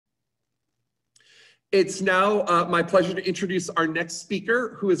It's now my pleasure to introduce our next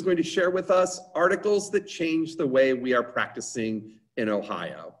speaker, who is going to share with us articles that change the way we are practicing in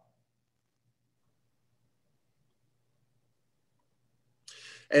Ohio.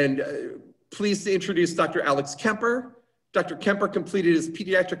 And pleased to introduce Dr. Alex Kemper. Dr. Kemper completed his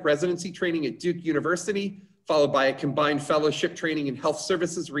pediatric residency training at Duke University, followed by a combined fellowship training in health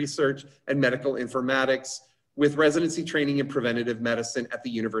services research and medical informatics, with residency training in preventative medicine at the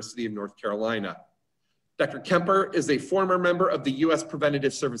University of North Carolina. Dr. Kemper is a former member of the U.S.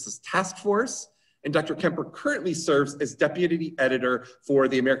 Preventative Services Task Force, and Dr. Kemper currently serves as deputy editor for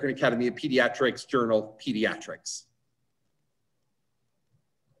the American Academy of Pediatrics journal, Pediatrics.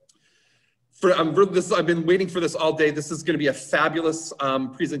 I've been waiting for this all day. This is going to be a fabulous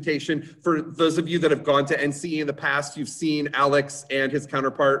presentation. For those of you that have gone to NCE in the past, you've seen Alex and his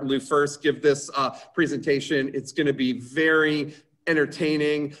counterpart, Lou First, give this presentation. It's going to be very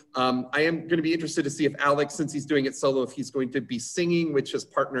entertaining. I am going to be interested to see if Alex, since he's doing it solo, if he's going to be singing, which his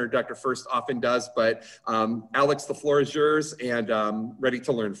partner, Dr. First, often does. But Alex, the floor is yours, and ready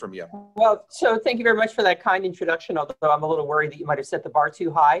to learn from you. Well, so thank you very much for that kind introduction, although I'm a little worried that you might have set the bar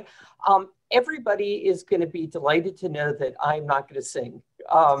too high. Everybody is going to be delighted to know that I'm not going to sing.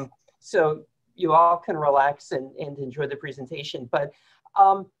 So you all can relax and enjoy the presentation. But,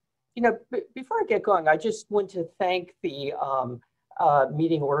 you know, before I get going, I just want to thank the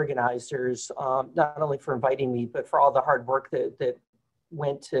meeting organizers, not only for inviting me, but for all the hard work that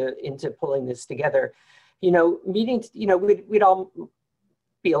went into pulling this together. You know, meetings, you know, we'd all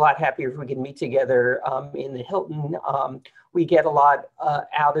be a lot happier if we could meet together in the Hilton. We get a lot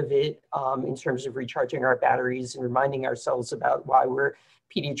out of it in terms of recharging our batteries and reminding ourselves about why we're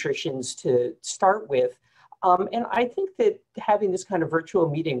pediatricians to start with. And I think that having this kind of virtual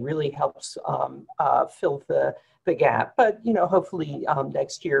meeting really helps fill the gap. But, you know, hopefully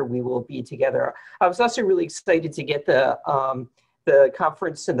next year we will be together. I was also really excited to get the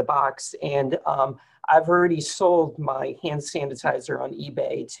conference in the box, and I've already sold my hand sanitizer on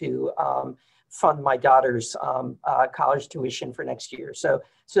eBay to fund my daughter's college tuition for next year. So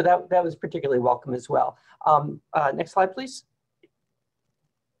that was particularly welcome as well. Next slide, please.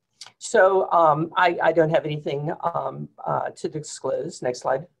 So I don't have anything to disclose. Next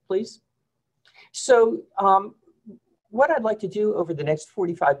slide, please. So what I'd like to do over the next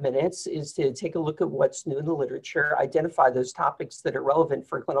 45 minutes is to take a look at what's new in the literature, identify those topics that are relevant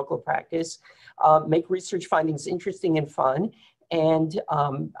for clinical practice, make research findings interesting and fun, and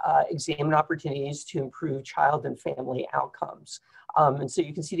examine opportunities to improve child and family outcomes. And so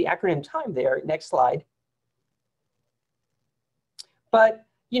you can see the acronym TIME there. Next slide. But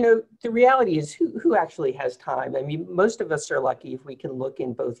you know, the reality is who actually has time? I mean, most of us are lucky if we can look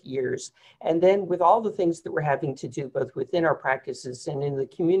in both years. And then with all the things that we're having to do, both within our practices and in the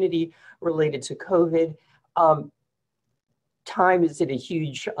community related to COVID, time is at a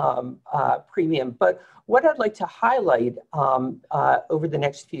huge premium. But what I'd like to highlight over the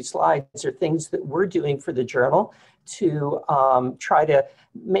next few slides are things that we're doing for the journal to try to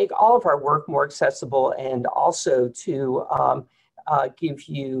make all of our work more accessible, and also to give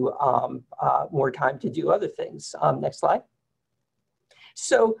you more time to do other things. Next slide.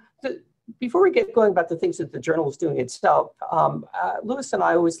 So before we get going about the things that the journal is doing itself, Lewis and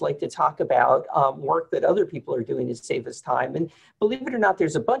I always like to talk about work that other people are doing to save us time. And believe it or not,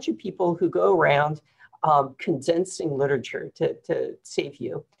 there's a bunch of people who go around condensing literature to save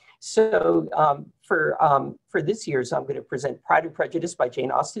you. So for this year's, I'm going to present Pride and Prejudice by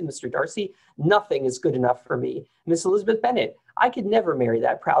Jane Austen. Mr. Darcy, nothing is good enough for me. Miss Elizabeth Bennet, I could never marry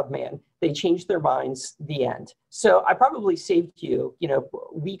that proud man. They changed their minds, the end. So I probably saved you, you know,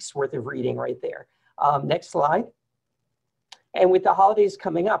 weeks worth of reading right there. Next slide. And with the holidays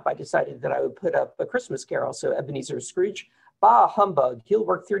coming up, I decided that I would put up A Christmas Carol. So Ebenezer Scrooge, bah, humbug. He'll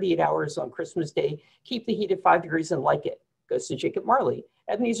work 38 hours on Christmas Day, keep the heat at 5 degrees and like it. Goes to Jacob Marley.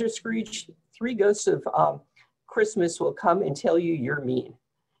 Ebenezer Scrooge, 3 ghosts of Christmas will come and tell you you're mean.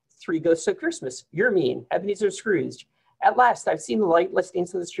 3 ghosts of Christmas, you're mean. Ebenezer Scrooge. At last, I've seen the light, let's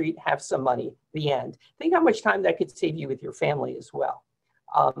dance in the street, have some money, the end. Think how much time that could save you with your family as well.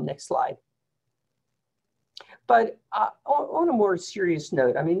 Next slide. But on a more serious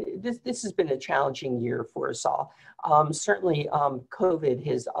note, I mean, this has been a challenging year for us all. Certainly, COVID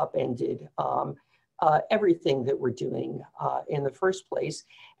has upended everything that we're doing in the first place.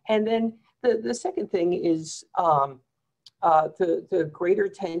 And then the second thing is the greater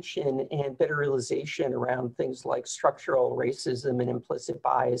tension and better realization around things like structural racism and implicit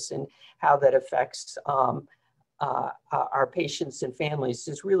bias, and how that affects our patients and families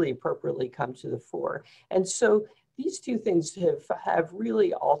has really appropriately come to the fore. And so these two things have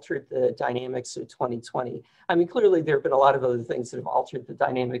really altered the dynamics of 2020. I mean, clearly there have been a lot of other things that have altered the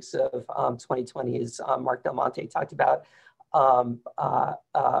dynamics of 2020, as Mark Del Monte talked about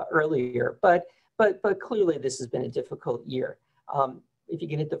earlier. But clearly this has been a difficult year. If you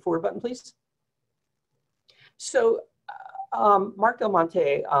can hit the forward button, please. So Mark Del Monte,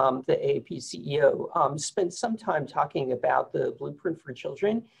 the AAP CEO, spent some time talking about the Blueprint for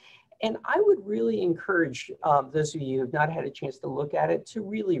Children. And I would really encourage those of you who have not had a chance to look at it to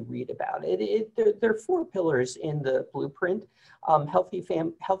really read about it. There are 4 pillars in the blueprint: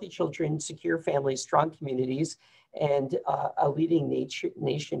 healthy children, secure families, strong communities, and a leading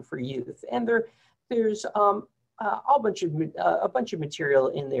nation for youth. And there's a bunch of material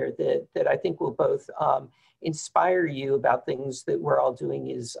in there that I think will both inspire you about things that we're all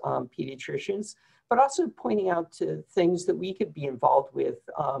doing as pediatricians, but also pointing out to things that we could be involved with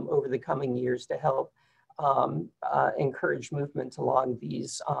over the coming years to help encourage movement along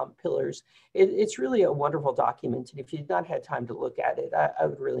these pillars. It's really a wonderful document, and if you've not had time to look at it, I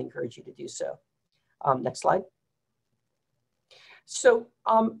would really encourage you to do so. Next slide. So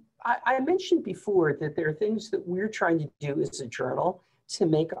I mentioned before that there are things that we're trying to do as a journal to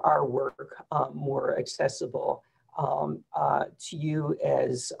make our work more accessible to you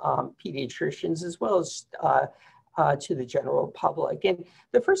as pediatricians, as well as to the general public. And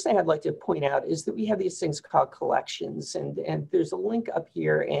the first thing I'd like to point out is that we have these things called collections, and there's a link up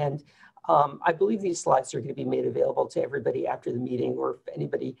here, and I believe these slides are going to be made available to everybody after the meeting, or if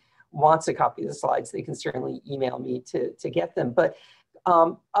anybody wants a copy of the slides, they can certainly email me to get them. But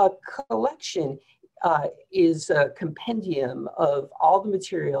a collection is a compendium of all the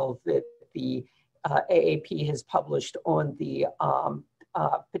material that the AAP has published on the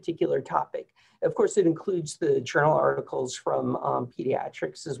particular topic. Of course, it includes the journal articles from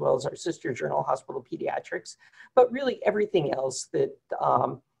pediatrics, as well as our sister journal, Hospital Pediatrics, but really everything else that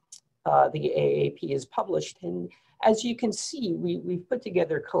the AAP has published. And as you can see, we've put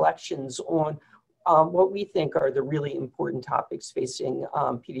together collections on what we think are the really important topics facing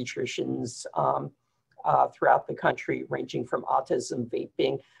pediatricians throughout the country, ranging from autism,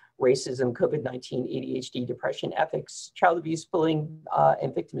 vaping, racism, COVID-19, ADHD, depression, ethics, child abuse, bullying,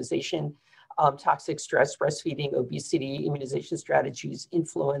 and victimization, toxic stress, breastfeeding, obesity, immunization strategies,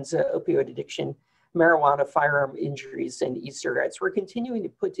 influenza, opioid addiction, marijuana, firearm injuries, and e-cigarettes. We're continuing to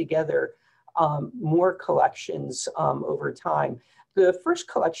put together more collections over time. The first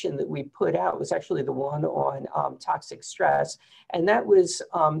collection that we put out was actually the one on toxic stress, and that was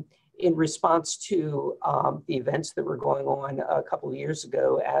in response to the events that were going on a couple of years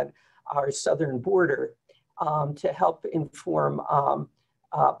ago at our southern border to help inform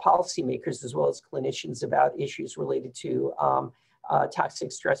policymakers as well as clinicians about issues related to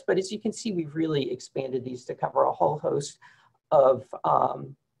toxic stress. But as you can see, we've really expanded these to cover a whole host of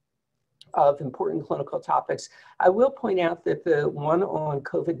important clinical topics. I will point out that the one on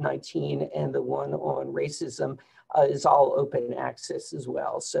COVID-19 and the one on racism is all open access as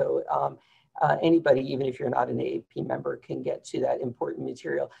well. So anybody, even if you're not an AAP member, can get to that important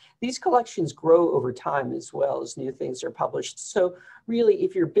material. These collections grow over time as well as new things are published. So really,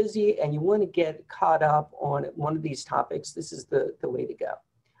 if you're busy and you want to get caught up on one of these topics, this is the way to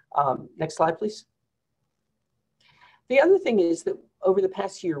go. Next slide, please. The other thing is that over the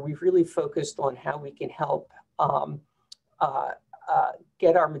past year, we've really focused on how we can help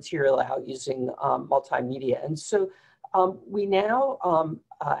get our material out using multimedia. And so we now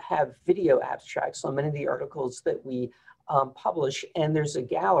have video abstracts on many of the articles that we publish, and there's a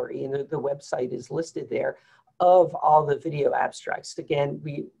gallery, and the website is listed there, of all the video abstracts. Again,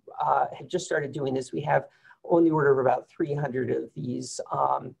 we have just started doing this. We have on the order of about 300 of these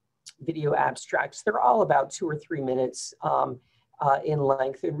video abstracts. They're all about 2 or 3 minutes in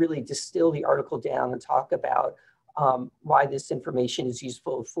length, and really distill the article down and talk about why this information is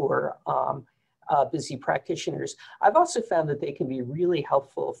useful for busy practitioners. I've also found that they can be really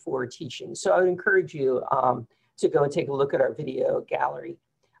helpful for teaching. So I would encourage you to go and take a look at our video gallery.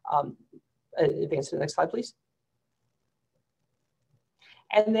 Advance to the next slide, please.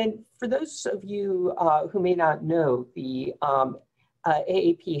 And then for those of you who may not know, the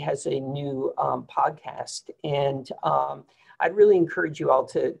AAP has a new podcast, and I'd really encourage you all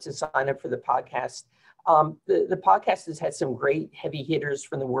to sign up for the podcast. The podcast has had some great heavy hitters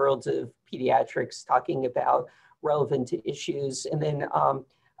from the world of pediatrics talking about relevant issues. And then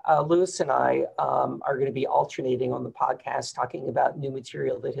Lewis and I are going to be alternating on the podcast talking about new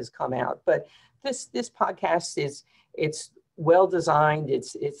material that has come out. But this podcast it's well designed,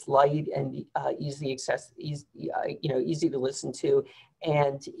 it's light and easy to listen to,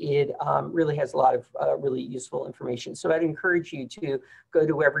 and it really has a lot of really useful information. So I'd encourage you to go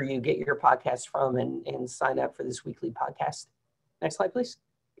to wherever you get your podcast from and sign up for this weekly podcast. Next slide, please.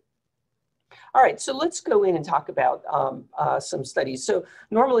 All right, so let's go in and talk about some studies. So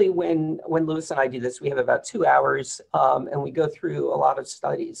normally when Louis and I do this, we have about 2 hours and we go through a lot of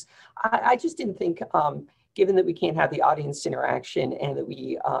studies. I just didn't think, given that we can't have the audience interaction and that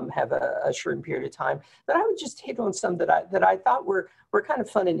we have a short period of time, that I would just hit on some that I thought were kind of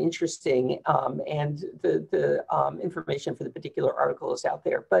fun and interesting, and the information for the particular article is out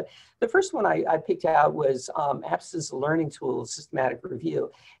there. But the first one I picked out was APPS as a learning tool, systematic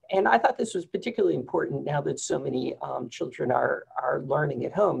review. And I thought this was particularly important now that so many children are learning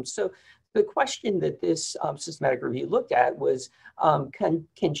at home. So the question that this systematic review looked at was,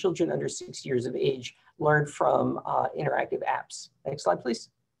 can children under 6 years of age learn from interactive apps? Next slide, please.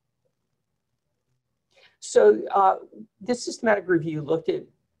 So this systematic review looked at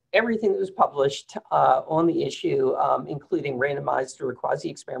everything that was published on the issue, including randomized or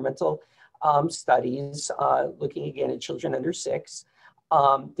quasi-experimental studies, looking again at children under 6.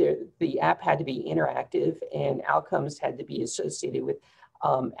 The app had to be interactive and outcomes had to be associated with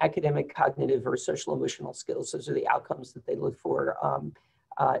academic, cognitive, or social emotional skills. Those are the outcomes that they look for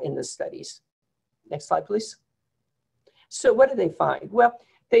in the studies. Next slide, please. So what did they find? Well,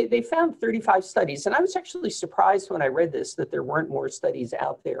 they found 35 studies, and I was actually surprised when I read this that there weren't more studies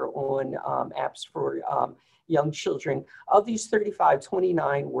out there on apps for young children. Of these 35,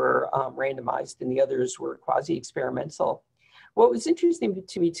 29 were randomized and the others were quasi-experimental. What was interesting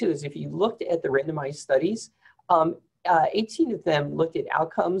to me too is if you looked at the randomized studies, 18 of them looked at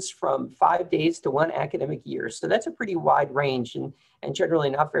outcomes from 5 days to 1 academic year. So that's a pretty wide range and generally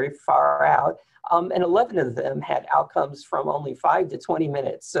not very far out. And 11 of them had outcomes from only 5 to 20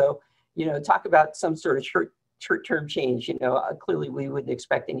 minutes. So, you know, talk about some sort of short-term change. You know, clearly we wouldn't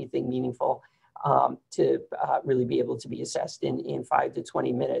expect anything meaningful to really be able to be assessed in 5 to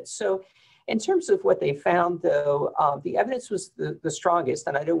 20 minutes. So in terms of what they found, though, the evidence was the strongest,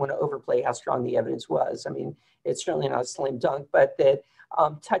 and I don't want to overplay how strong the evidence was. I mean, it's certainly not a slam dunk, but that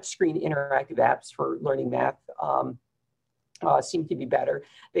touchscreen interactive apps for learning math seemed to be better.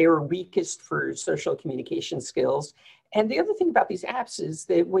 They were weakest for social communication skills. And the other thing about these apps is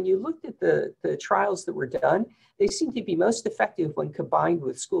that when you looked at the trials that were done, they seem to be most effective when combined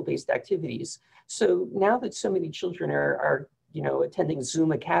with school-based activities. So now that so many children are you know, attending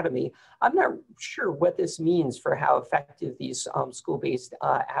Zoom Academy, I'm not sure what this means for how effective these school-based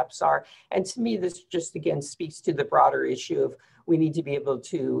apps are. And to me, this just again speaks to the broader issue of we need to be able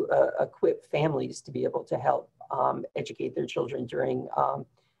to equip families to be able to help educate their children during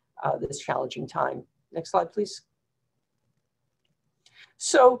this challenging time. Next slide, please.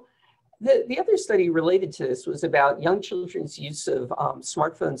 So the other study related to this was about young children's use of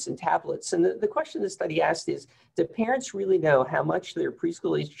smartphones and tablets. And the question the study asked is, do parents really know how much their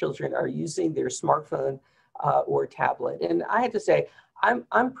preschool-age children are using their smartphone or tablet? And I had to say,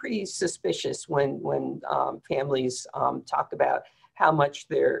 I'm pretty suspicious when families talk about how much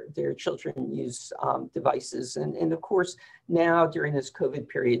their children use devices. And of course, now during this COVID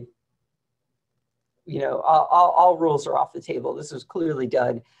period, you know, all rules are off the table. This was clearly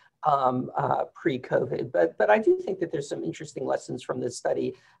done pre-COVID, but I do think that there's some interesting lessons from this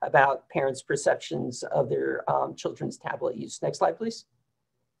study about parents' perceptions of their children's tablet use. Next slide, please.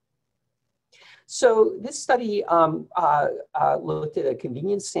 So this study looked at a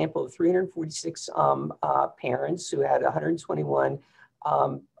convenience sample of 346 parents who had 121,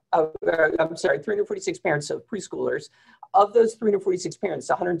 346 parents of preschoolers. Of those 346 parents,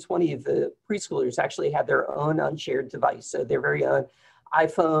 120 of the preschoolers actually had their own unshared device, so their very own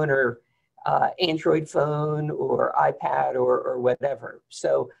iPhone or Android phone or iPad or whatever.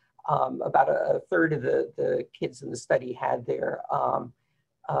 So about a third of the kids in the study had their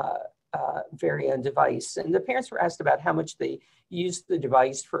very own device. And the parents were asked about how much they used the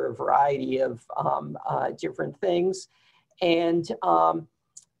device for a variety of different things. And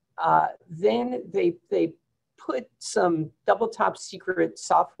then they put some double top secret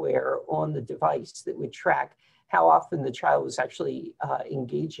software on the device that would track how often the child was actually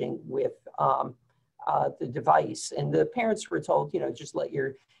engaging with the device. And the parents were told, you know, just let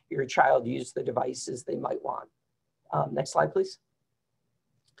your child use the devices they might want. Next slide, please.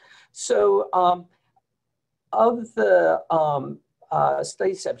 So of the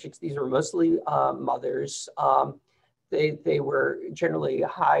study subjects, these were mostly mothers. They were generally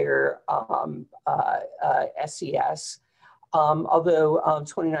higher SES. Although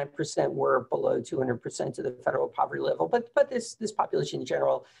 29% were below 200% of the federal poverty level, but this population in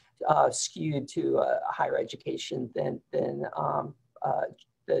general skewed to higher education than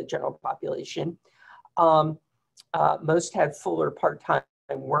the general population. Most had full or part-time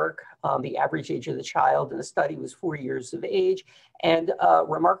work. The average age of the child in the study was 4 years of age, and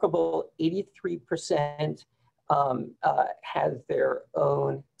remarkable 83% had their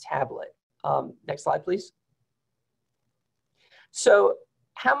own tablet. Next slide, please. So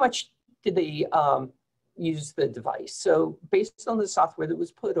how much did they use the device? So based on the software that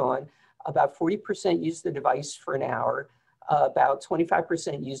was put on, about 40% used the device for an hour, about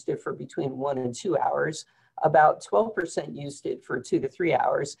 25% used it for between 1 and 2 hours, about 12% used it for 2 to 3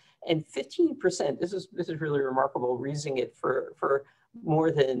 hours, and 15%, this is really remarkable, using it for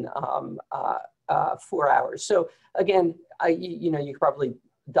more than 4 hours. So again, you could probably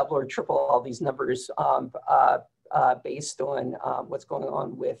double or triple all these numbers based on what's going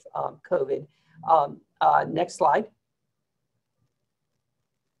on with COVID. Next slide.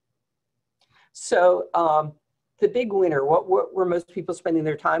 So the big winner, what were most people spending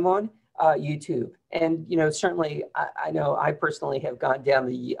their time on? YouTube. And certainly I know I personally have gone down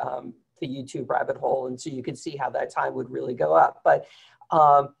the YouTube rabbit hole, and so you can see how that time would really go up. But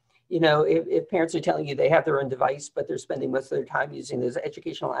if parents are telling you they have their own device, but they're spending most of their time using those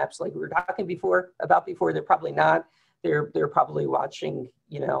educational apps like we were talking before, they're probably not. They're probably watching,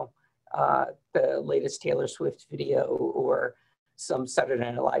 the latest Taylor Swift video or some Saturday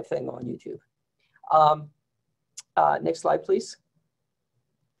Night Live thing on YouTube. Next slide, please.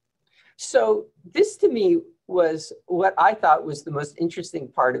 So this to me was what I thought was the most interesting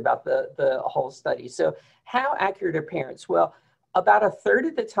part about the whole study. So how accurate are parents? Well, about a third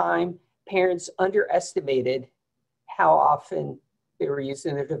of the time, parents underestimated how often they were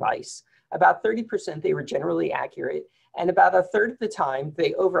using their device. About 30% they were generally accurate. And about a third of the time,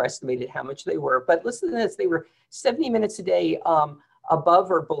 they overestimated how much they were. But listen to this, they were 70 minutes a day above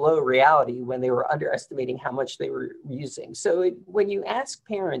or below reality when they were underestimating how much they were using. So when you ask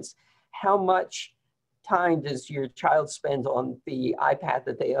parents, how much time does your child spend on the iPad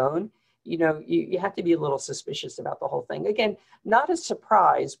that they own? You have to be a little suspicious about the whole thing. Again, not a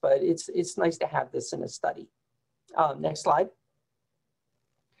surprise, but it's nice to have this in a study. Next slide.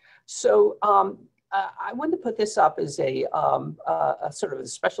 So I wanted to put this up as a sort of a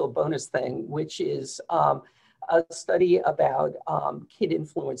special bonus thing, which is a study about kid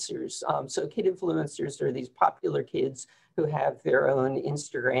influencers. So kid influencers are these popular kids who have their own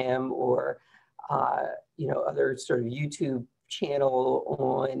Instagram or other sort of YouTube channel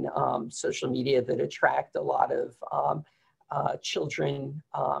on social media that attract a lot of children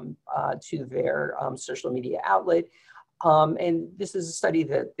to their social media outlet. And this is a study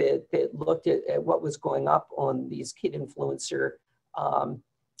that looked at what was going up on these kid influencer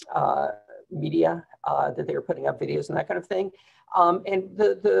media that they were putting up videos and that kind of thing. And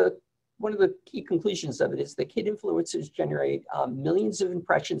one of the key conclusions of it is that kid influencers generate millions of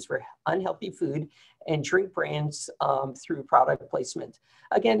impressions for unhealthy food and drink brands through product placement.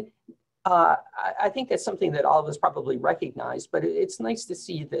 Again, I think that's something that all of us probably recognize, but it's nice to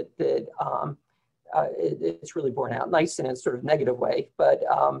see that it's really borne out, nice in a sort of negative way. But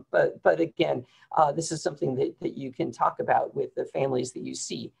again, this is something that you can talk about with the families that you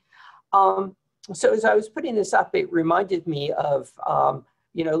see. So as I was putting this up, it reminded me of,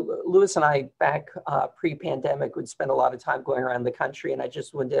 Louis and I back pre-pandemic would spend a lot of time going around the country, and I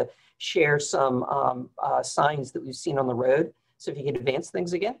just wanted to share some signs that we've seen on the road. So if you could advance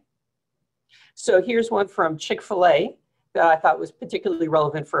things again. So here's one from Chick-fil-A that I thought was particularly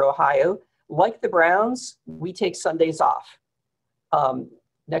relevant for Ohio. Like the Browns, we take Sundays off.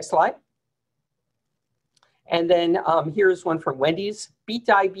 Next slide. And then here's one from Wendy's. Beat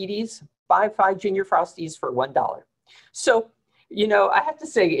diabetes, buy 5 Junior Frosties for $1. So, I have to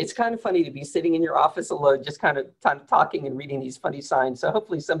say, it's kind of funny to be sitting in your office alone, just kind of talking and reading these funny signs. So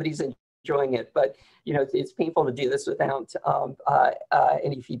hopefully somebody's enjoying it, but it's painful to do this without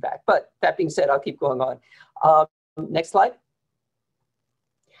any feedback. But that being said, I'll keep going on. Next slide.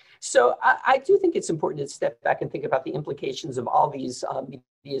 So I do think it's important to step back and think about the implications of all these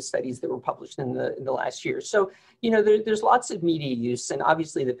media studies that were published in the last year. So, there's lots of media use, and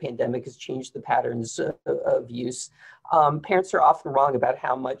obviously the pandemic has changed the patterns of use. Parents are often wrong about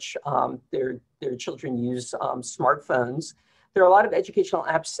how much their children use smartphones. There are a lot of educational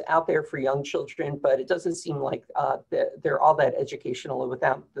apps out there for young children, but it doesn't seem like they're all that educational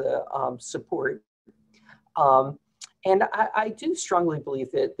without the support. And I do strongly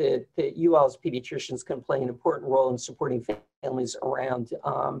believe that you all as pediatricians can play an important role in supporting families around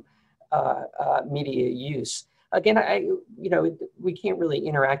media use. Again, we can't really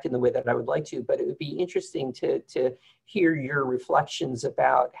interact in the way that I would like to, but it would be interesting to hear your reflections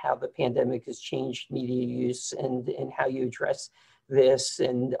about how the pandemic has changed media use and how you address this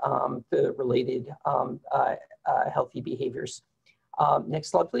and the related healthy behaviors. Next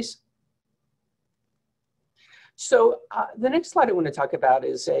slide, please. So the next slide I want to talk about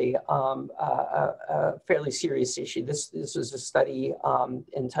is a fairly serious issue. This was a study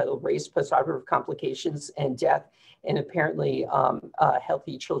entitled Race, Postoperative Complications and Death in Apparently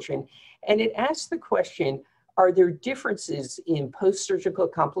Healthy Children. And it asked the question, are there differences in post-surgical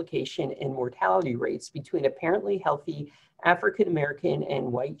complication and mortality rates between apparently healthy African-American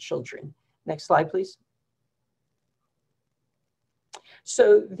and white children? Next slide, please.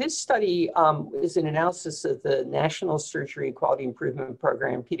 So this study is an analysis of the National Surgery Quality Improvement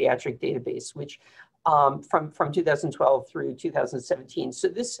Program Pediatric Database, which from 2012 through 2017. So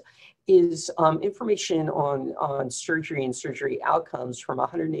this is information on surgery and surgery outcomes from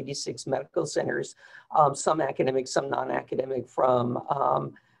 186 medical centers, some academic, some non-academic, from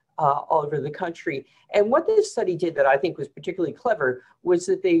all over the country. And what this study did that I think was particularly clever was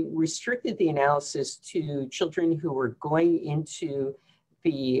that they restricted the analysis to children who were going into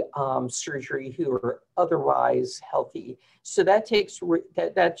the surgery who are otherwise healthy. So that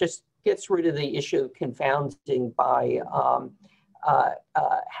that just gets rid of the issue of confounding by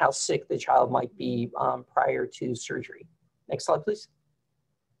how sick the child might be prior to surgery. Next slide, please.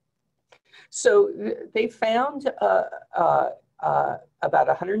 So they found about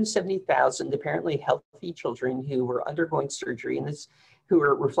 170,000 apparently healthy children who were undergoing surgery, and this who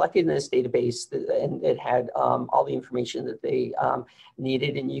were reflected in this database, and it had all the information that they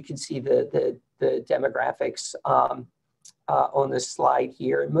needed. And you can see the demographics on this slide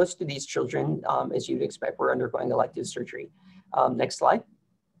here. And most of these children, as you'd expect, were undergoing elective surgery. Next slide.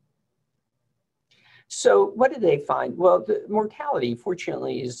 So what did they find? Well, the mortality,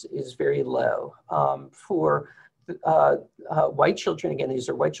 fortunately, is very low. For white children, again, these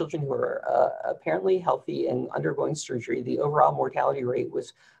are white children who are apparently healthy and undergoing surgery. The overall mortality rate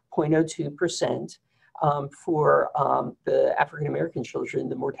was 0.02%. For the African-American children,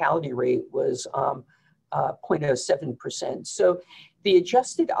 the mortality rate was 0.07%. So the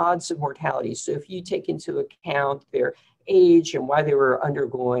adjusted odds of mortality, so if you take into account their age and why they were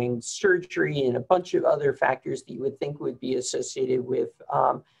undergoing surgery and a bunch of other factors that you would think would be associated with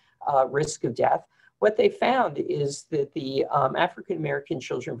risk of death, what they found is that the African-American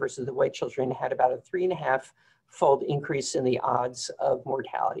children versus the white children had about a 3.5-fold increase in the odds of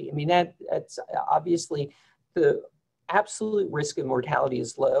mortality. I mean, that's obviously the absolute risk of mortality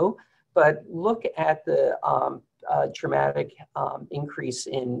is low, but look at the dramatic increase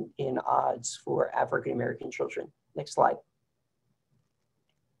in odds for African-American children. Next slide.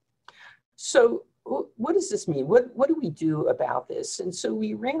 So what does this mean? What do we do about this? And so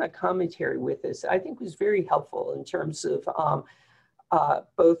we ran a commentary with this I think was very helpful in terms of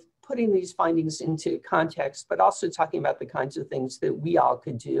both putting these findings into context, but also talking about the kinds of things that we all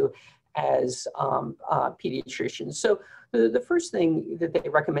could do as pediatricians. So the first thing that they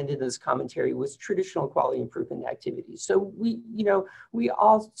recommended in this commentary was traditional quality improvement activities. So we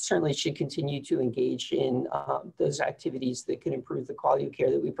all certainly should continue to engage in those activities that can improve the quality of care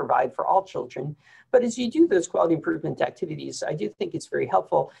that we provide for all children. But as you do those quality improvement activities, I do think it's very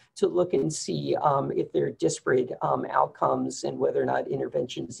helpful to look and see if there are disparate outcomes and whether or not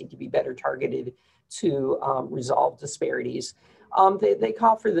interventions need to be better targeted to resolve disparities. They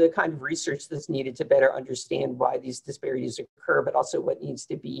call for the kind of research that's needed to better understand why these disparities occur, but also what needs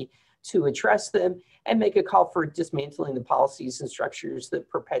to be to address them, and make a call for dismantling the policies and structures that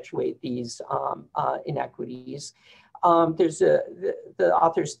perpetuate these inequities. The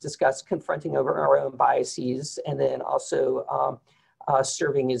authors discuss confronting over our own biases, and then also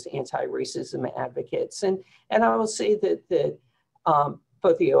serving as anti-racism advocates. And I will say that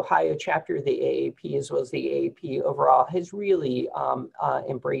both the Ohio chapter, the AAP, as well as the AAP overall, has really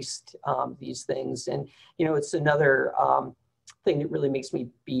embraced these things. And, it's another thing that really makes me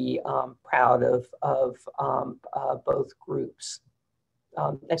be proud of both groups.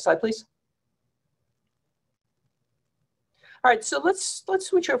 Next slide, please. All right, so let's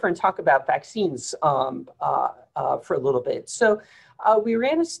switch over and talk about vaccines for a little bit. So we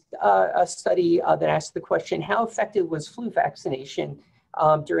ran a study that asked the question, how effective was flu vaccination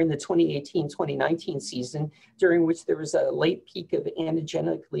during the 2018-2019 season, during which there was a late peak of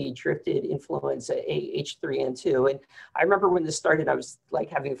antigenically drifted influenza H3N2. And I remember when this started, I was like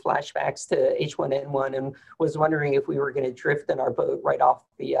having flashbacks to H1N1 and was wondering if we were going to drift in our boat right off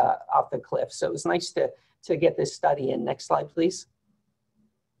the cliff. So it was nice to get this study in. Next slide, please.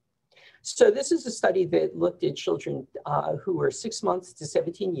 So this is a study that looked at children who were 6 months to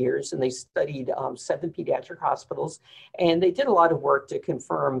 17 years, and they studied 7 pediatric hospitals, and they did a lot of work to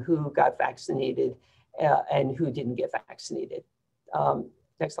confirm who got vaccinated and who didn't get vaccinated.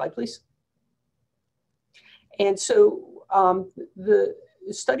 Next slide, please. And so the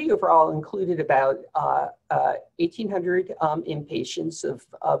study overall included about 1,800 inpatients,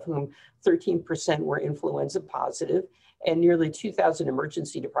 of whom 13% were influenza positive, and nearly 2,000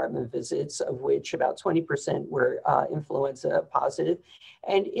 emergency department visits, of which about 20% were influenza positive.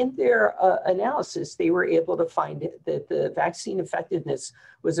 And in their analysis, they were able to find that the vaccine effectiveness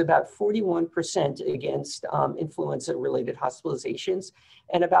was about 41% against influenza-related hospitalizations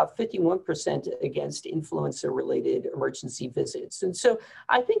and about 51% against influenza-related emergency visits. And so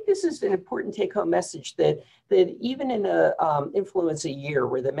I think this is an important take-home message that even in a influenza year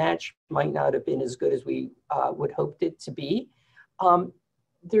where the match might not have been as good as we would hoped it to be,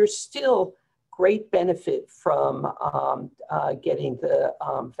 there's still great benefit from getting the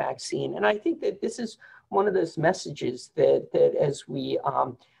vaccine. And I think that this is one of those messages that as we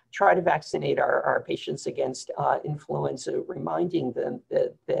try to vaccinate our patients against influenza, reminding them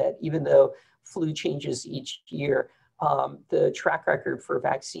that even though flu changes each year, the track record for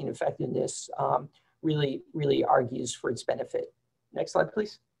vaccine effectiveness really argues for its benefit. Next slide,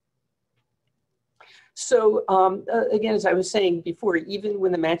 please. So again, as I was saying before, even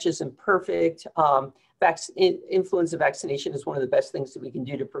when the match isn't perfect, influenza vaccination is one of the best things that we can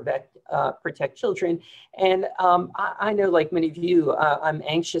do to protect children. And I know, like many of you, I'm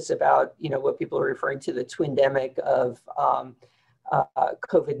anxious about what people are referring to the twindemic of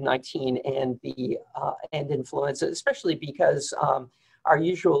COVID-19 and influenza, especially because our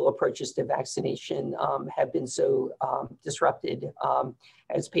usual approaches to vaccination have been so disrupted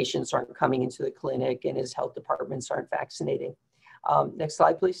as patients aren't coming into the clinic and as health departments aren't vaccinating. Next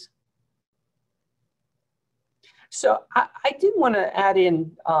slide, please. So I did want to add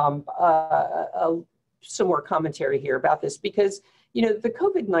in some more commentary here about this because, the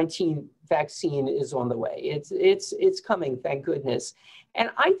COVID-19 vaccine is on the way. It's coming, thank goodness. And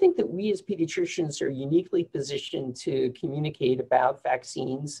I think that we as pediatricians are uniquely positioned to communicate about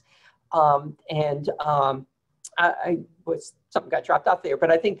vaccines. Something got dropped off there,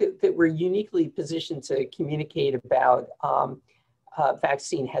 but I think that we're uniquely positioned to communicate about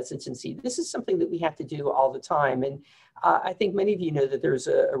vaccine hesitancy. This is something that we have to do all the time. And I think many of you know that there's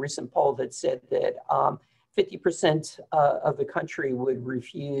a recent poll that said that 50% of the country would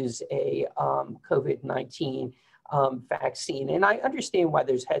refuse a COVID-19 vaccine. And I understand why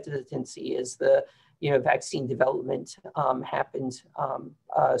there's hesitancy as the vaccine development happened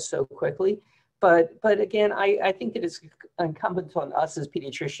so quickly. But again, I think that it's incumbent on us as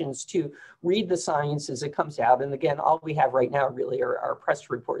pediatricians to read the science as it comes out. And again, all we have right now really are press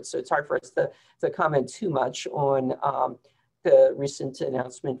reports. So it's hard for us to comment too much on the recent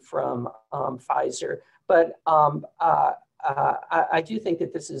announcement from Pfizer. But I do think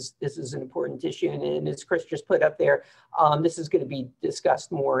that this is an important issue. And as Chris just put up there, this is going to be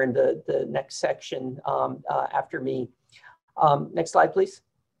discussed more in the next section after me. Next slide, please.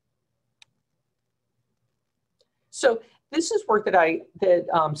 So this is work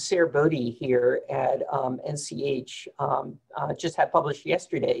that Sarah Bodie here at NCH just had published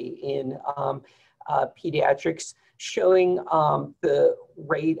yesterday in Pediatrics, showing the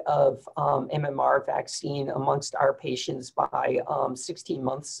rate of MMR vaccine amongst our patients by 16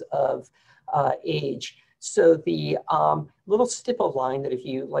 months of age. So the little stipple line that if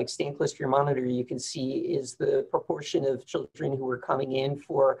you stand close to your monitor, you can see is the proportion of children who are coming in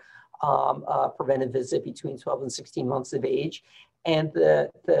for a preventive visit between 12 and 16 months of age. And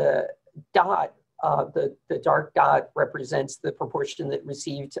the dot, the dark dot represents the proportion that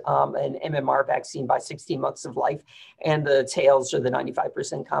received an MMR vaccine by 16 months of life, and the tails are the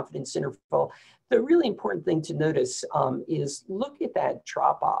 95% confidence interval. The really important thing to notice is look at that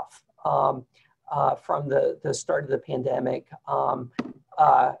drop off from the start of the pandemic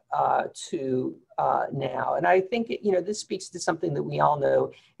to now. And I think, this speaks to something that we all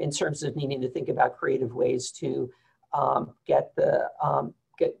know in terms of needing to think about creative ways to get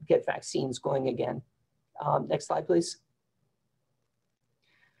vaccines going again. Next slide, please.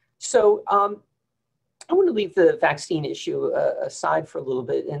 So I want to leave the vaccine issue aside for a little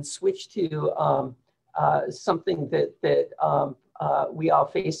bit and switch to something that we all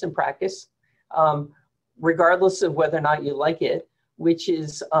face in practice, regardless of whether or not you like it, which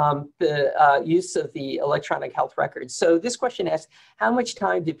is the use of the electronic health records. So this question asks, how much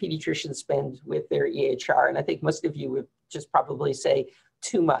time do pediatricians spend with their EHR? And I think most of you would just probably say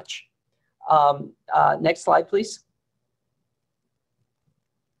too much. Next slide, please.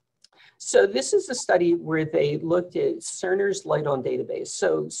 So this is a study where they looked at Cerner's Light On database.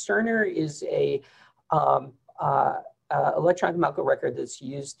 So Cerner is a electronic medical record that's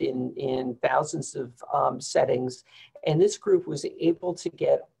used in thousands of settings. And this group was able to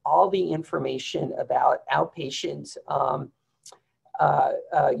get all the information about outpatient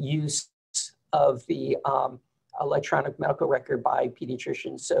use of the electronic medical record by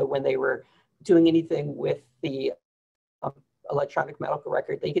pediatricians. So when they were doing anything with the electronic medical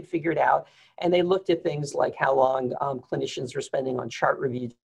record, they could figure it out. And they looked at things like how long clinicians were spending on chart review,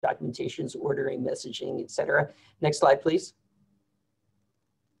 documentations, ordering, messaging, et cetera. Next slide, please.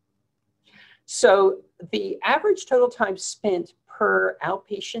 So the average total time spent per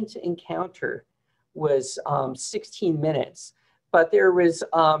outpatient encounter was 16 minutes, but there was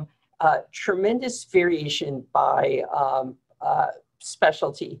tremendous variation by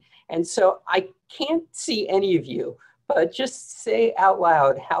specialty. And so I can't see any of you, but just say out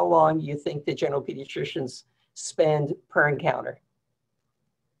loud how long you think the general pediatricians spend per encounter.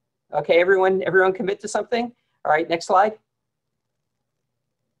 Okay, everyone commit to something? All right, next slide.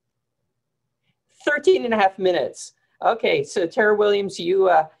 13.5 minutes. Okay, so Tara Williams, you,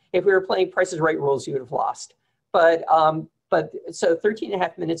 if we were playing Price is Right rules, you would have lost. But so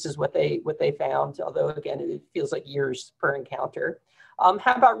 13.5 minutes is what they found, although again, it feels like years per encounter.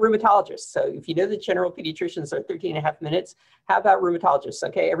 How about rheumatologists? So if you know the general pediatricians are 13.5 minutes, how about rheumatologists?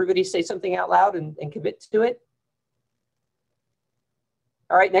 Okay, everybody say something out loud and commit to it.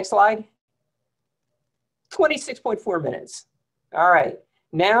 All right, next slide. 26.4 minutes. All right,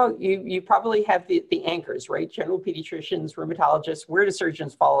 now you probably have the anchors, right? General pediatricians, rheumatologists, where do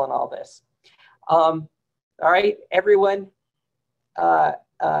surgeons fall on all this? All right, everyone commit?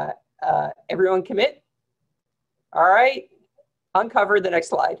 All right, uncover the next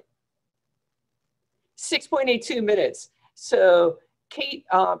slide. 6.82 minutes. So Kate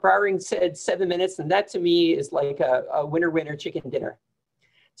Browering said 7 minutes, and that to me is like a winner chicken dinner.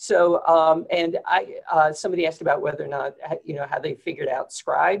 So, and somebody asked about whether or not, how they figured out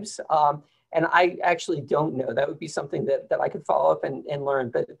scribes. And I actually don't know. That would be something that I could follow up and learn,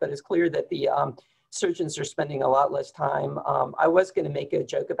 but it's clear that the surgeons are spending a lot less time. I was gonna make a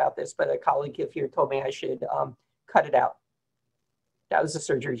joke about this, but a colleague of here told me I should cut it out. That was a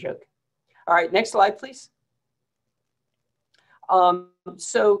surgery joke. All right, next slide, please.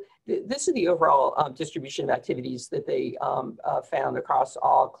 So this is the overall distribution of activities that they found across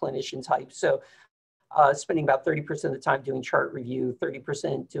all clinician types. So spending about 30% of the time doing chart review,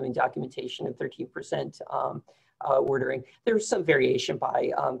 30% doing documentation, and 13% ordering. There was some variation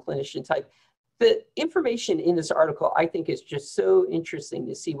by clinician type. The information in this article, I think, is just so interesting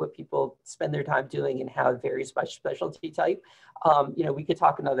to see what people spend their time doing and how it varies by specialty type. We could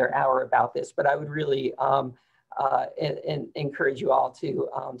talk another hour about this, but I would really and encourage you all to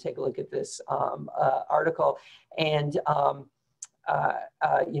take a look at this article. And,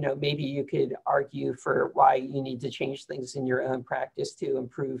 maybe you could argue for why you need to change things in your own practice to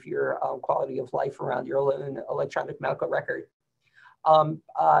improve your quality of life around your own electronic medical record.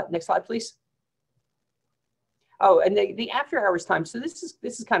 Next slide, please. Oh, and the after hours time. So this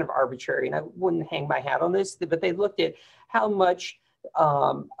is kind of arbitrary, and I wouldn't hang my hat on this, but they looked at how much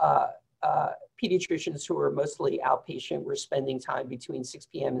pediatricians who were mostly outpatient were spending time between 6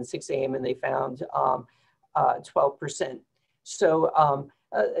 p.m. and 6 a.m. and they found 12%. So,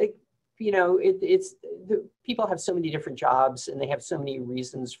 people have so many different jobs and they have so many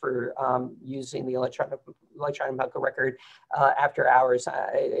reasons for using the electronic medical record after hours.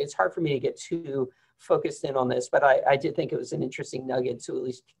 It's hard for me to get too focused in on this, but I did think it was an interesting nugget to at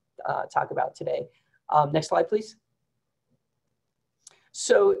least talk about today. Next slide, please.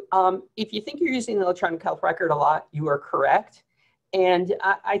 So if you think you're using the electronic health record a lot, you are correct. And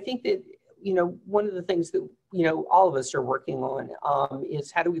I think that, one of the things that, all of us are working on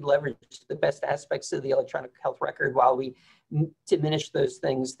is how do we leverage the best aspects of the electronic health record while we diminish those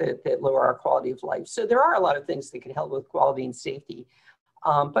things that lower our quality of life. So there are a lot of things that can help with quality and safety,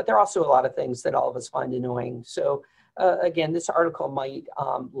 but there are also a lot of things that all of us find annoying. So again, this article might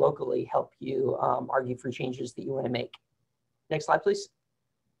locally help you argue for changes that you want to make. Next slide, please.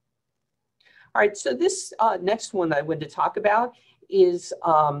 All right, so this next one that I wanted to talk about is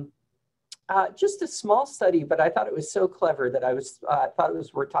just a small study, but I thought it was so clever that I thought it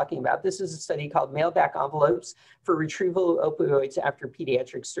was worth talking about. This is a study called Mail-Back Envelopes for Retrieval of Opioids After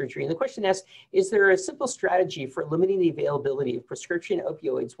Pediatric Surgery. And the question asks, is there a simple strategy for limiting the availability of prescription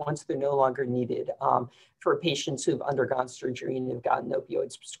opioids once they're no longer needed for patients who've undergone surgery and have gotten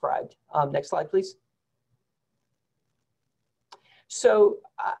opioids prescribed? Next slide, please. So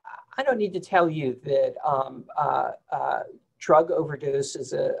I don't need to tell you that drug overdose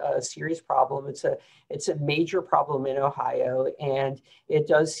is a serious problem. It's a major problem in Ohio, and it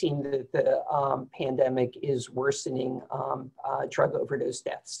does seem that the pandemic is worsening drug overdose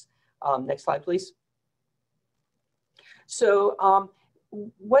deaths. Next slide, please. So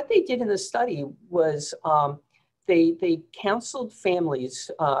what they did in the study was they counseled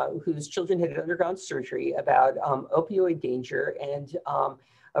families whose children had undergone surgery about opioid danger and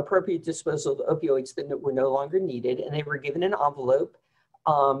appropriate disposal of opioids that were no longer needed. And they were given an envelope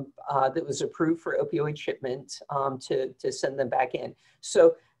that was approved for opioid shipment to send them back in.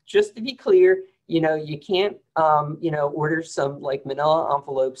 So just to be clear, you can't, order some like manila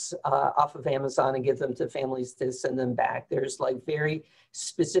envelopes off of Amazon and give them to families to send them back. There's like very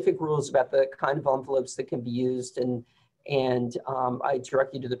specific rules about the kind of envelopes that can be used. And I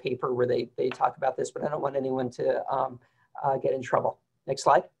direct you to the paper where they talk about this, but I don't want anyone to get in trouble. Next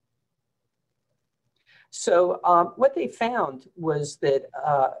slide. So what they found was that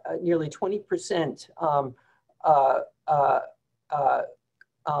nearly 20%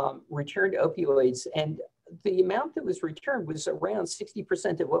 returned opioids, and the amount that was returned was around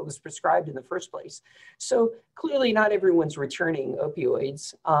 60% of what was prescribed in the first place. So clearly not everyone's returning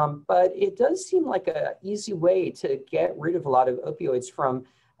opioids, but it does seem like an easy way to get rid of a lot of opioids from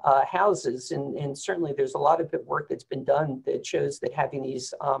houses. And certainly there's a lot of work that's been done that shows that having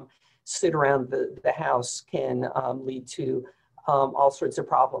these sit around the house can lead to all sorts of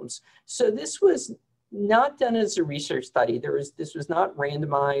problems. So this was not done as a research study. This was not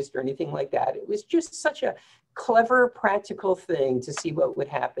randomized or anything like that. It was just such a clever, practical thing to see what would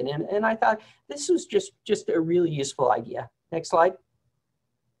happen. And I thought this was just a really useful idea. Next slide.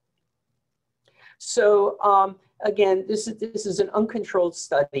 So again, this is an uncontrolled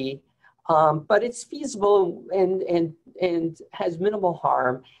study, but it's feasible and has minimal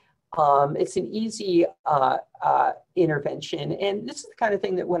harm. It's an easy intervention. And this is the kind of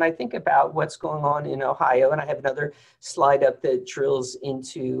thing that when I think about what's going on in Ohio, and I have another slide up that drills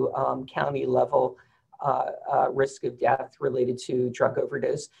into county level risk of death related to drug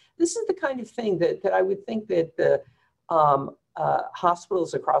overdose. This is the kind of thing that I would think that the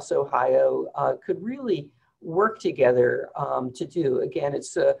hospitals across Ohio could really work together to do. Again,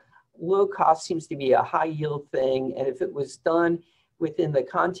 it's a low cost, seems to be a high yield thing. And if it was done within the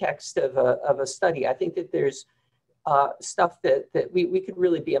context of a study, I think that there's stuff that we could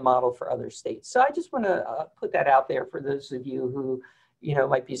really be a model for other states. So I just want to put that out there for those of you who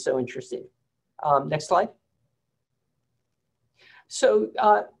might be so interested. Next slide. So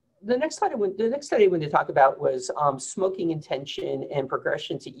the next study I wanted to talk about was smoking intention and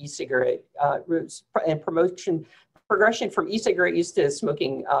progression to e-cigarette and progression from e-cigarette use to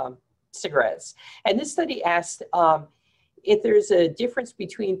smoking cigarettes. And this study asked if there's a difference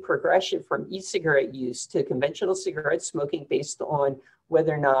between progression from e-cigarette use to conventional cigarette smoking based on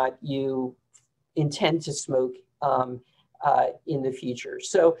whether or not you intend to smoke in the future.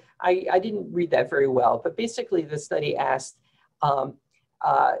 So I didn't read that very well, but basically the study asked,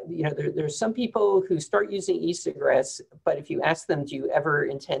 there's some people who start using e-cigarettes, but if you ask them, do you ever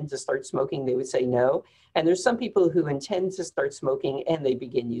intend to start smoking? They would say no. And there's some people who intend to start smoking and they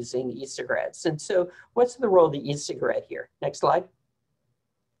begin using e-cigarettes. And so what's the role of the e-cigarette here? Next slide.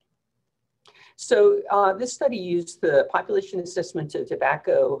 So this study used the Population Assessment of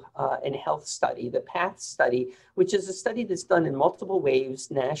Tobacco and Health Study, the PATH study, which is a study that's done in multiple waves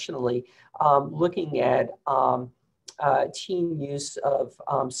nationally, looking at teen use of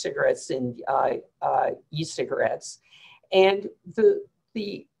cigarettes and e-cigarettes. And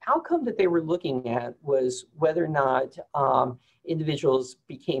the outcome that they were looking at was whether or not individuals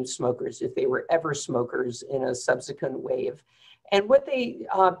became smokers, if they were ever smokers in a subsequent wave. And what they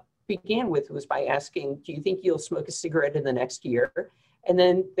began with was by asking, do you think you'll smoke a cigarette in the next year? And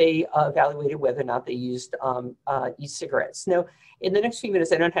then they evaluated whether or not they used e-cigarettes. Now, in the next few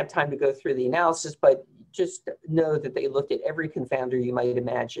minutes, I don't have time to go through the analysis, but just know that they looked at every confounder you might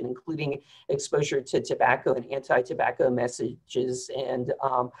imagine, including exposure to tobacco and anti-tobacco messages and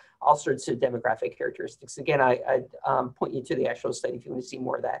all sorts of demographic characteristics. Again, I point you to the actual study if you want to see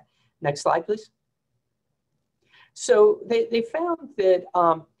more of that. Next slide, please. So they found that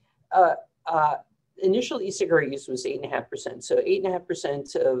initial e-cigarette use was 8.5%. So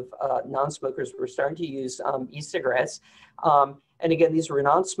 8.5% of non-smokers were starting to use e-cigarettes. And again, these were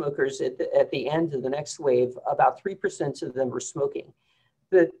non-smokers at the end of the next wave. About 3% of them were smoking.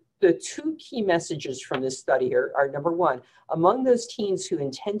 The two key messages from this study are number one, among those teens who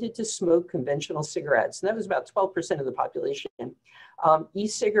intended to smoke conventional cigarettes, and that was about 12% of the population,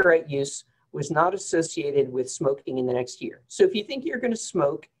 e-cigarette use was not associated with smoking in the next year. So if you think you're going to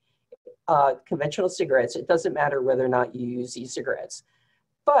smoke conventional cigarettes, it doesn't matter whether or not you use e-cigarettes.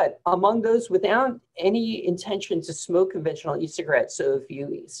 But among those without any intention to smoke conventional e-cigarettes, so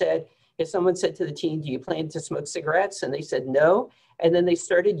if someone said to the teen, do you plan to smoke cigarettes? And they said no, and then they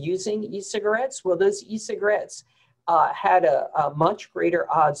started using e-cigarettes, well, those e-cigarettes had a much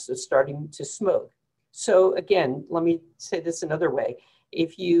greater odds of starting to smoke. So again, let me say this another way.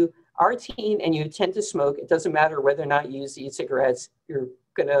 If you are a teen and you tend to smoke, it doesn't matter whether or not you use e-cigarettes, you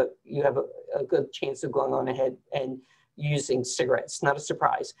have a good chance of going on ahead and using cigarettes, not a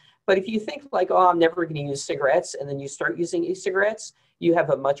surprise. But if you think like, oh, I'm never going to use cigarettes, and then you start using e-cigarettes, you have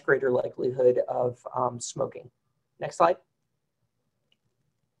a much greater likelihood of smoking. Next slide.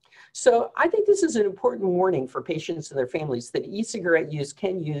 So I think this is an important warning for patients and their families that e-cigarette use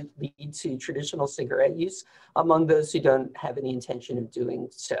can lead to traditional cigarette use among those who don't have any intention of doing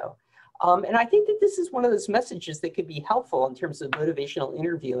so. And I think that this is one of those messages that could be helpful in terms of motivational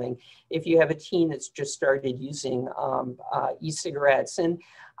interviewing if you have a teen that's just started using e-cigarettes. And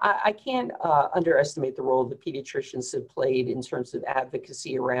I can't underestimate the role the pediatricians have played in terms of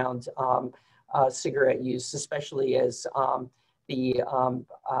advocacy around cigarette use, especially as the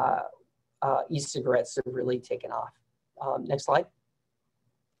e-cigarettes have really taken off. Next slide.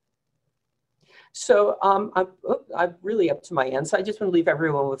 So I'm really up to my end. So I just want to leave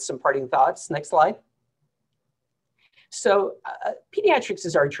everyone with some parting thoughts. Next slide. So Pediatrics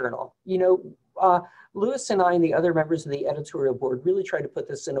is our journal. You know, Louis and I and the other members of the editorial board really try to put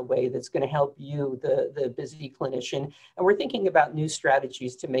this in a way that's going to help you, the busy clinician. And we're thinking about new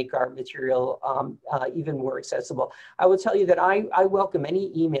strategies to make our material even more accessible. I will tell you that I welcome any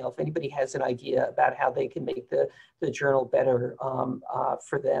email if anybody has an idea about how they can make the journal better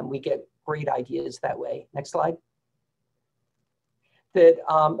for them. We get great ideas that way. Next slide. That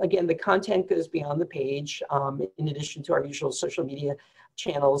again, the content goes beyond the page. In addition to our usual social media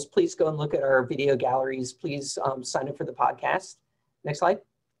channels, please go and look at our video galleries. Please sign up for the podcast. Next slide.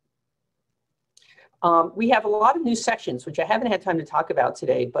 We have a lot of new sections, which I haven't had time to talk about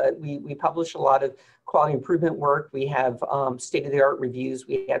today, but we publish a lot of quality improvement work. We have state-of-the-art reviews.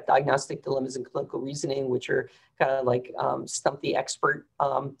 We have diagnostic dilemmas and clinical reasoning, which are kind of like stump the expert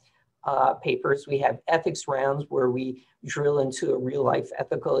papers. We have ethics rounds where we drill into a real-life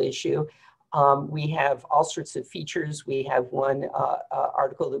ethical issue. We have all sorts of features. We have one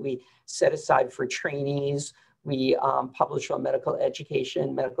article that we set aside for trainees. We publish on medical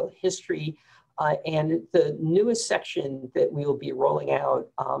education, medical history, and the newest section that we will be rolling out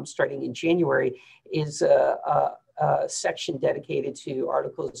starting in January is a section dedicated to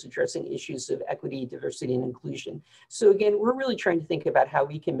articles addressing issues of equity, diversity, and inclusion. So again, we're really trying to think about how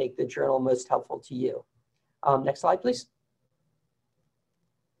we can make the journal most helpful to you. Next slide, please.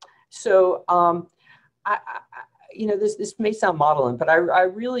 So, you know, this may sound maudlin, but I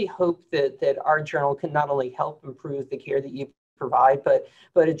really hope that our journal can not only help improve the care that you provide, but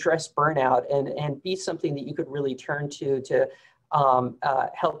address burnout and be something that you could really turn to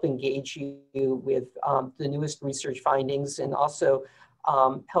help engage you with the newest research findings, and also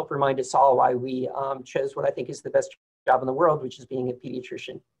help remind us all why we chose what I think is the best job in the world, which is being a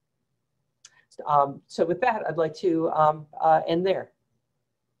pediatrician. So with that, I'd like to end there.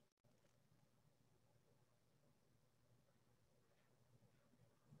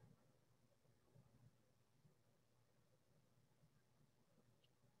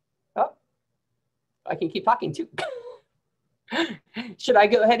 Oh, I can keep talking too. Should I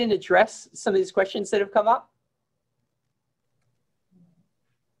go ahead and address some of these questions that have come up?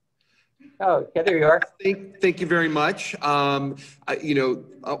 Oh, yeah, there you are. Thank you very much. You know,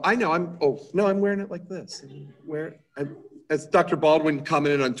 I know I'm wearing it like this. As Dr. Baldwin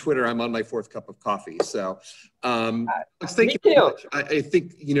commented on Twitter, I'm on my 4th cup of coffee. So thank you very much. I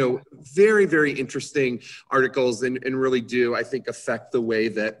think, you know, very, very interesting articles and really do, I think, affect the way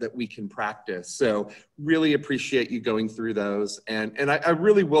that we can practice. So really appreciate you going through those. And I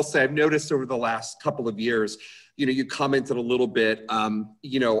really will say, I've noticed over the last couple of years, you know, you commented a little bit,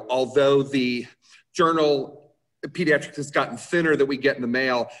 you know, although the journal Pediatrics has gotten thinner that we get in the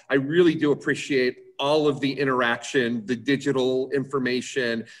mail, I really do appreciate all of the interaction, the digital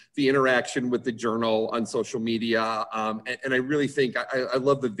information, the interaction with the journal on social media. And I really think, I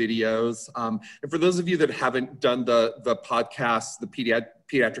love the videos. And for those of you that haven't done the podcast, the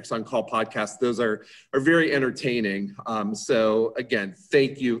Pediatrics on Call podcast, those are very entertaining. So again,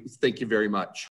 thank you very much.